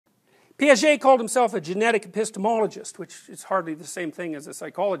Piaget called himself a genetic epistemologist, which is hardly the same thing as a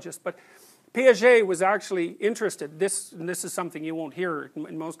psychologist, but Piaget was actually interested, and this is something you won't hear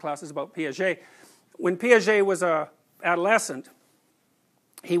in most classes about Piaget. When Piaget was an adolescent,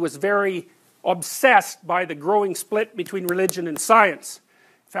 he was very obsessed by the growing split between religion and science.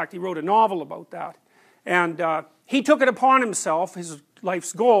 In fact, he wrote a novel about that. And he took it upon himself, his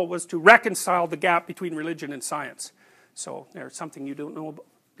life's goal was to reconcile the gap between religion and science. So there's something you don't know about.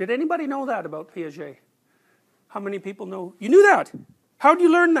 Did anybody know that about Piaget? How many people know? You knew that? How did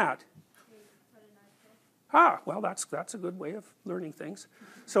you learn that? Ah, well, that's a good way of learning things.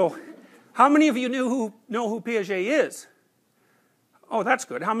 So, how many of you know who Piaget is? Oh, that's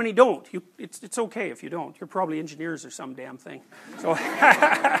good. How many don't? It's okay if you don't. You're probably engineers or some damn thing. So,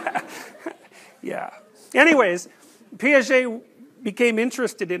 yeah. Anyways, Piaget became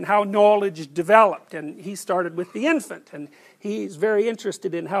interested in how knowledge developed, and he started with the infant, and he's very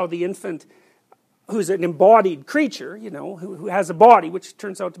interested in how the infant, who's an embodied creature, you know, who has a body, which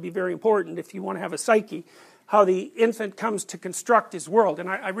turns out to be very important if you want to have a psyche, how the infant comes to construct his world. And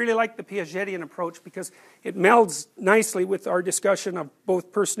I really like the Piagetian approach because it melds nicely with our discussion of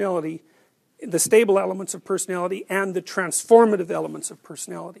both personality, the stable elements of personality, and the transformative elements of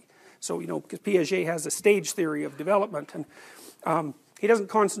personality. So, you know, because Piaget has a stage theory of development, and he doesn't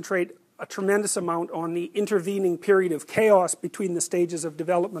concentrate a tremendous amount on the intervening period of chaos between the stages of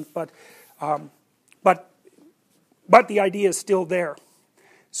development, but the idea is still there.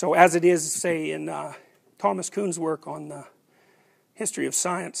 So as it is, say, in Thomas Kuhn's work on the history of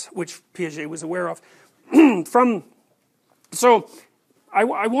science, which Piaget was aware of. So I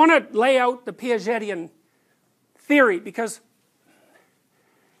want to lay out the Piagetian theory, because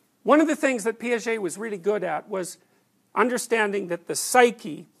one of the things that Piaget was really good at was understanding that the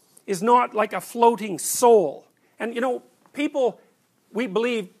psyche is not like a floating soul. And you know, we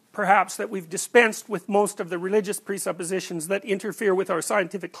believe perhaps that we've dispensed with most of the religious presuppositions that interfere with our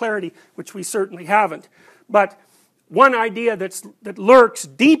scientific clarity, which we certainly haven't. But one idea that lurks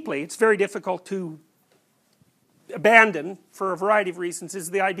deeply, it's very difficult to abandon for a variety of reasons,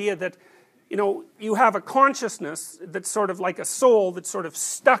 is the idea that, you know, you have a consciousness that's sort of like a soul that's sort of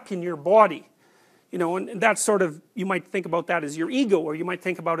stuck in your body. You know, and that's sort of, you might think about that as your ego, or you might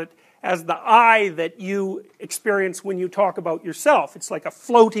think about it as the I that you experience when you talk about yourself. It's like a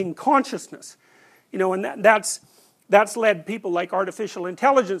floating consciousness. You know, and that's led people like artificial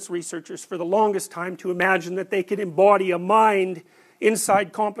intelligence researchers for the longest time to imagine that they could embody a mind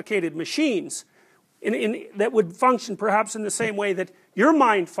inside complicated machines that would function perhaps in the same way that your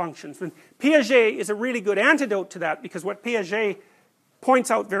mind functions. And Piaget is a really good antidote to that, because what Piaget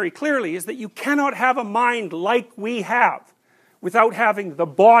points out very clearly is that you cannot have a mind like we have without having the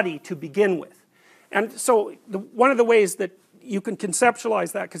body to begin with. And so one of the ways that you can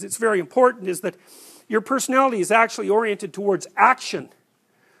conceptualize that, because it's very important, is that your personality is actually oriented towards action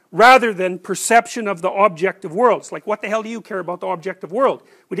rather than perception of the objective world. It's like, what the hell do you care about the objective world?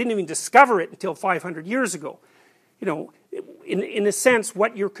 We didn't even discover it until 500 years ago. You know, in a sense,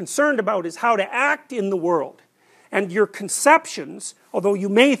 what you're concerned about is how to act in the world. And your conceptions, although you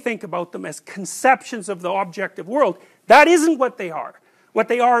may think about them as conceptions of the objective world, that isn't what they are. What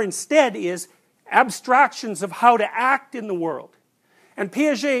they are instead is abstractions of how to act in the world. And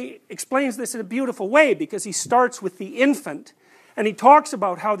Piaget explains this in a beautiful way, because he starts with the infant, and he talks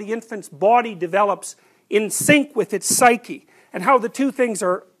about how the infant's body develops in sync with its psyche, and how the two things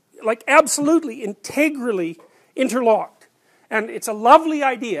are like absolutely integrally interlocked. And it's a lovely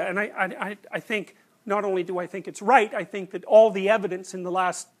idea, and I think, not only do I think it's right, I think that all the evidence in the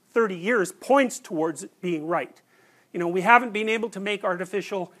last 30 years points towards it being right. You know, we haven't been able to make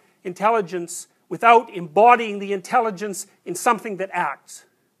artificial intelligence without embodying the intelligence in something that acts.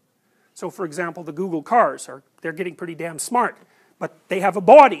 So, for example, the Google cars, they're getting pretty damn smart, but they have a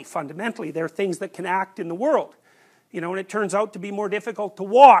body, fundamentally. They're things that can act in the world. You know, and it turns out to be more difficult to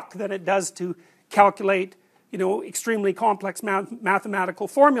walk than it does to calculate, you know, extremely complex mathematical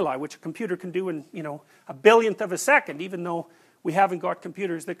formulae, which a computer can do in, you know, a billionth of a second, even though we haven't got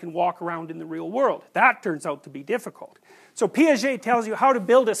computers that can walk around in the real world. That turns out to be difficult. So Piaget tells you how to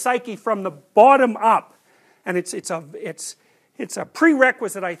build a psyche from the bottom up, and it's a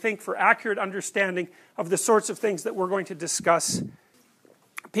prerequisite, I think, for accurate understanding of the sorts of things that we're going to discuss.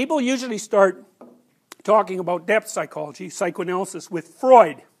 People usually start talking about depth psychology, psychoanalysis, with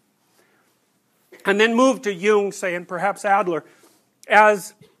Freud, and then move to Jung, say, and perhaps Adler,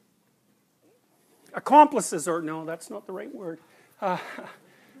 as accomplices, or no, that's not the right word,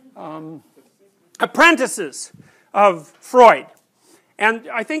 apprentices of Freud. And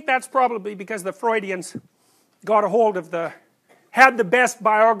I think that's probably because the Freudians got a hold of the had the best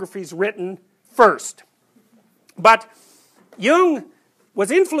biographies written first. But Jung was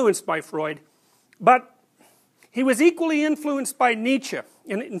influenced by Freud, but he was equally influenced by Nietzsche.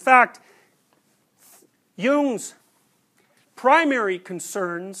 And in fact, Jung's primary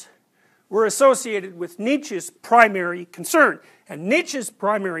concerns were associated with Nietzsche's primary concern. And Nietzsche's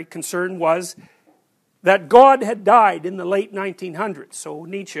primary concern was that God had died in the late 1900s. So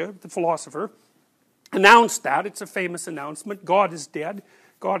Nietzsche, the philosopher, announced that. It's a famous announcement. God is dead.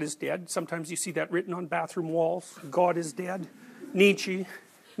 God is dead. Sometimes you see that written on bathroom walls. God is dead. Nietzsche.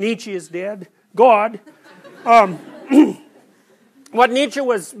 Nietzsche is dead. God. What Nietzsche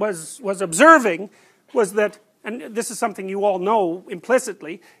was observing was that, and this is something you all know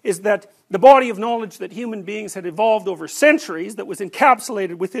implicitly, is that the body of knowledge that human beings had evolved over centuries, that was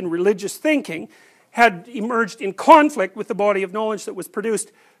encapsulated within religious thinking, had emerged in conflict with the body of knowledge that was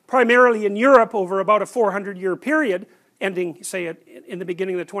produced primarily in Europe over about a 400-year period, ending, say, in the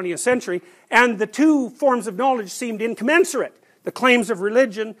beginning of the 20th century, and the two forms of knowledge seemed incommensurate. The claims of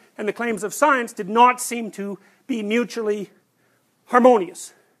religion and the claims of science did not seem to be mutually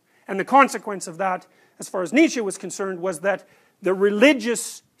harmonious. And the consequence of that, as far as Nietzsche was concerned, was that the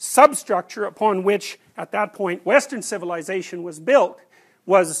religious substructure upon which, at that point, Western civilization was built,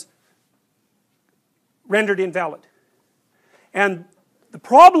 was rendered invalid. And the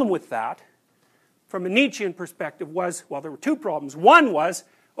problem with that, from a Nietzschean perspective, was, well, there were two problems. One was,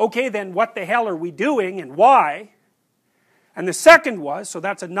 okay, then what the hell are we doing and why? And the second was, so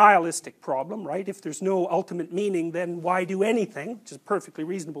that's a nihilistic problem, right? If there's no ultimate meaning, then why do anything? Which is a perfectly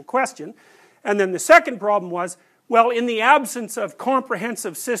reasonable question. And then the second problem was, well, in the absence of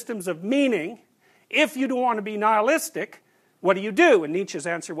comprehensive systems of meaning, if you don't want to be nihilistic, what do? And Nietzsche's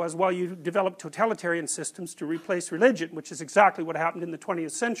answer was, well, you develop totalitarian systems to replace religion, which is exactly what happened in the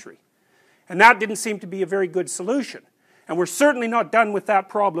 20th century. And that didn't seem to be a very good solution. And we're certainly not done with that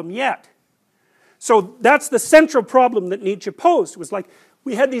problem yet. So that's the central problem that Nietzsche posed. It was like,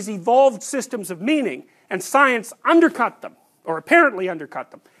 we had these evolved systems of meaning, and science undercut them, or apparently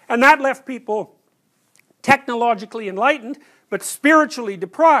undercut them. And that left people technologically enlightened, but spiritually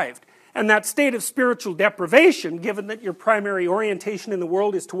deprived. And that state of spiritual deprivation, given that your primary orientation in the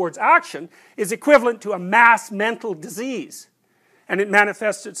world is towards action, is equivalent to a mass mental disease. And it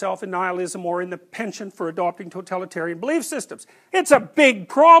manifests itself in nihilism or in the penchant for adopting totalitarian belief systems. It's a big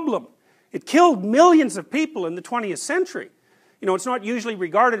problem. It killed millions of people in the 20th century. You know, it's not usually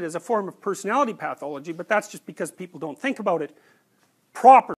regarded as a form of personality pathology, but that's just because people don't think about it properly.